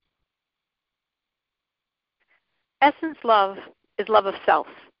essence love is love of self.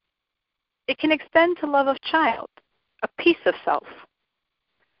 It can extend to love of child, a piece of self.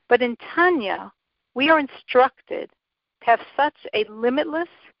 But in Tanya, we are instructed to have such a limitless,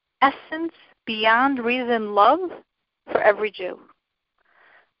 essence, beyond reason love for every Jew.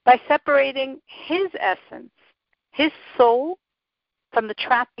 By separating his essence, his soul, from the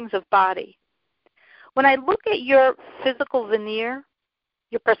trappings of body. When I look at your physical veneer,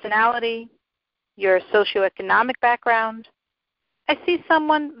 your personality, your socioeconomic background, I see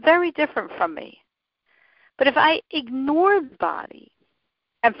someone very different from me. But if I ignore the body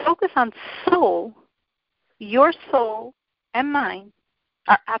and focus on soul, your soul and mine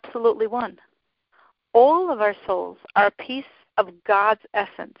are absolutely one. All of our souls are a piece of God's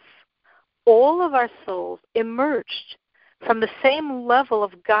essence. All of our souls emerged from the same level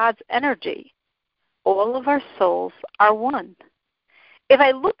of God's energy. All of our souls are one. If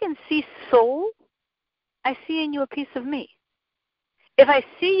I look and see soul, I see in you a piece of me. If I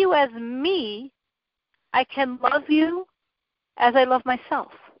see you as me, I can love you as I love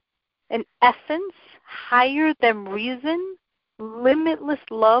myself. An essence higher than reason, limitless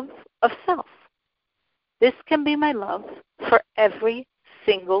love of self. This can be my love for every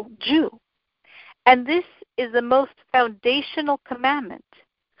single Jew. And this is the most foundational commandment.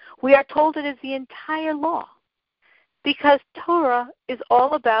 We are told it is the entire law because Torah is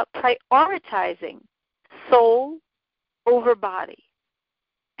all about prioritizing soul over body.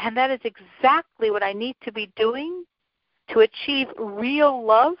 And that is exactly what I need to be doing to achieve real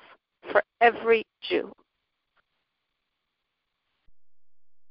love for every Jew.